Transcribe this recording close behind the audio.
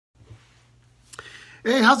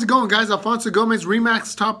Hey, how's it going, guys? Alfonso Gomez,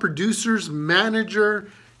 Remax Top Producers, Manager,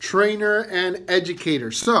 Trainer, and Educator.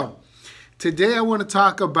 So, today I want to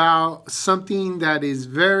talk about something that is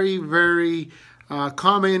very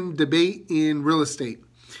common debate in real estate.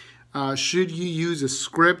 Should you use a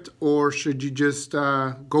script or should you just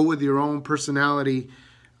go with your own personality?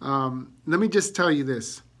 Let me just tell you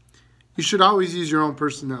this. You should always use your own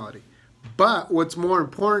personality. But what's more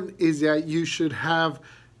important is that you should have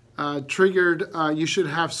you should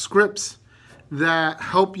have scripts that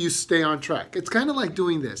help you stay on track. It's kind of like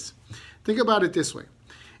doing this. Think about it this way.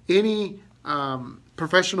 Any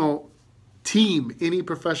professional team, any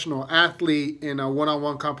professional athlete in a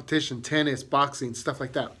one-on-one competition, tennis, boxing, stuff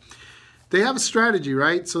like that, they have a strategy,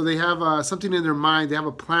 right? So they have something in their mind. They have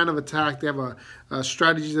a plan of attack. They have a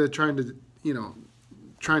strategy they're trying to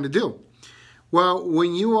do. Well,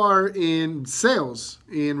 when you are in sales,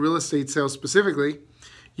 in real estate sales specifically,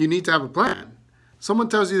 you need to have a plan. Someone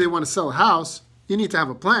tells you they want to sell a house, you need to have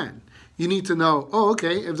a plan. You need to know, oh,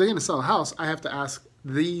 okay, if they're going to sell a house, I have to ask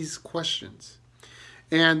these questions.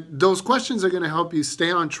 And those questions are going to help you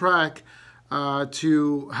stay on track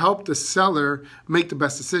to help the seller make the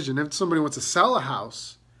best decision. If somebody wants to sell a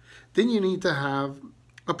house, then you need to have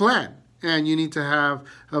a plan. And you need to have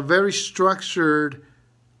a very structured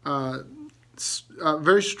line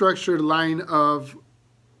of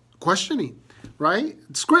questioning, right?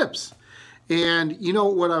 Scripts. And you know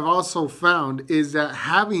what I've also found is that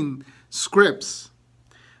having scripts,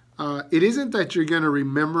 it isn't that you're going to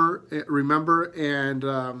remember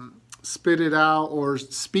and spit it out or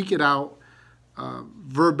speak it out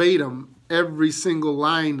verbatim every single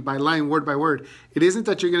line by line, word by word. It isn't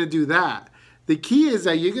that you're going to do that. The key is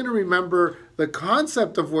that you're going to remember the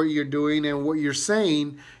concept of what you're doing and what you're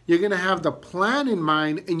saying. You're going to have the plan in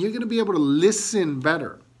mind, and you're going to be able to listen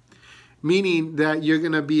better. Meaning that you're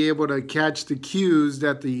going to be able to catch the cues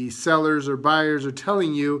that the sellers or buyers are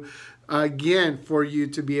telling you, again, for you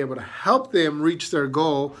to be able to help them reach their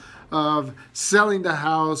goal of selling the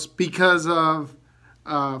house because of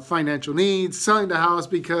financial needs, selling the house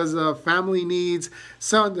because of family needs,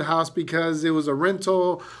 selling the house because it was a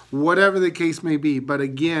rental, whatever the case may be. But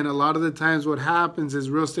again, a lot of the times what happens is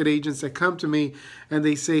real estate agents that come to me and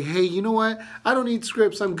they say, hey, you know what? I don't need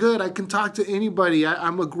scripts. I'm good. I can talk to anybody.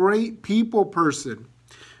 I'm a great people person.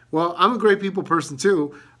 Well, I'm a great people person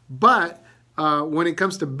too. But when it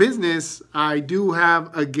comes to business, I do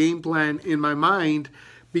have a game plan in my mind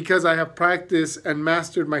because I have practiced and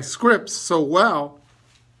mastered my scripts so well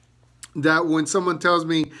that when someone tells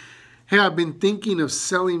me, hey, I've been thinking of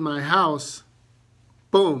selling my house,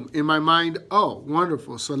 boom, in my mind, oh,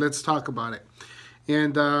 wonderful, so let's talk about it.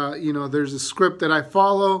 And, you know, there's a script that I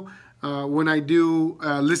follow when I do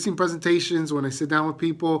listing presentations, when I sit down with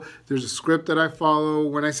people, there's a script that I follow.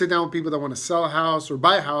 When I sit down with people that want to sell a house or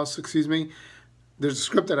buy a house, excuse me, there's a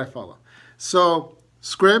script that I follow. So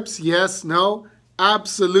scripts, yes, no,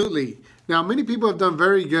 absolutely. Now, many people have done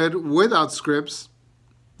very good without scripts.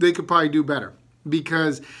 They could probably do better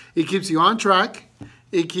because it keeps you on track,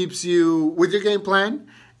 it keeps you with your game plan,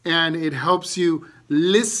 and it helps you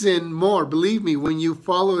listen more. Believe me, when you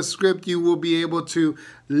follow a script, you will be able to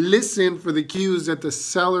listen for the cues that the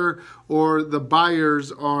seller or the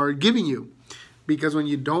buyers are giving you. Because when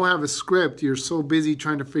you don't have a script, you're so busy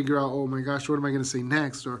trying to figure out, oh my gosh, what am I going to say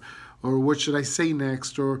next? Or what should I say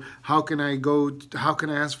next? Or how can I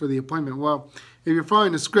ask for the appointment? Well, if you're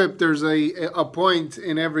following a script, there's a point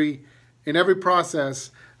in every process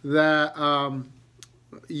that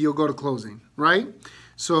you'll go to closing, right?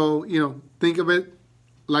 So, you know, think of it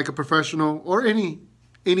like a professional or any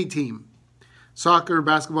team, soccer,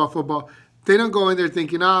 basketball, football. They don't go in there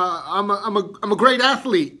thinking, I'm a great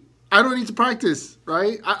athlete. I don't need to practice,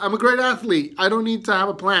 right? I'm a great athlete. I don't need to have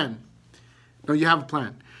a plan. No, you have a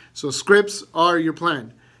plan. So scripts are your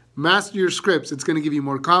plan. Master your scripts. It's going to give you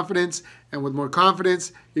more confidence, and with more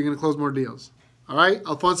confidence, you're going to close more deals. All right,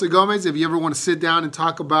 Alfonso Gomez. If you ever want to sit down and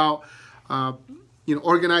talk about,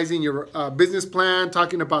 organizing your business plan,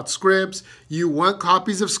 talking about scripts, you want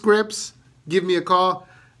copies of scripts, give me a call.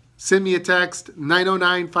 Send me a text,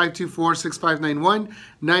 909-524-6591,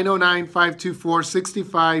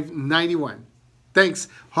 909-524-6591. Thanks.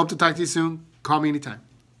 Hope to talk to you soon. Call me anytime.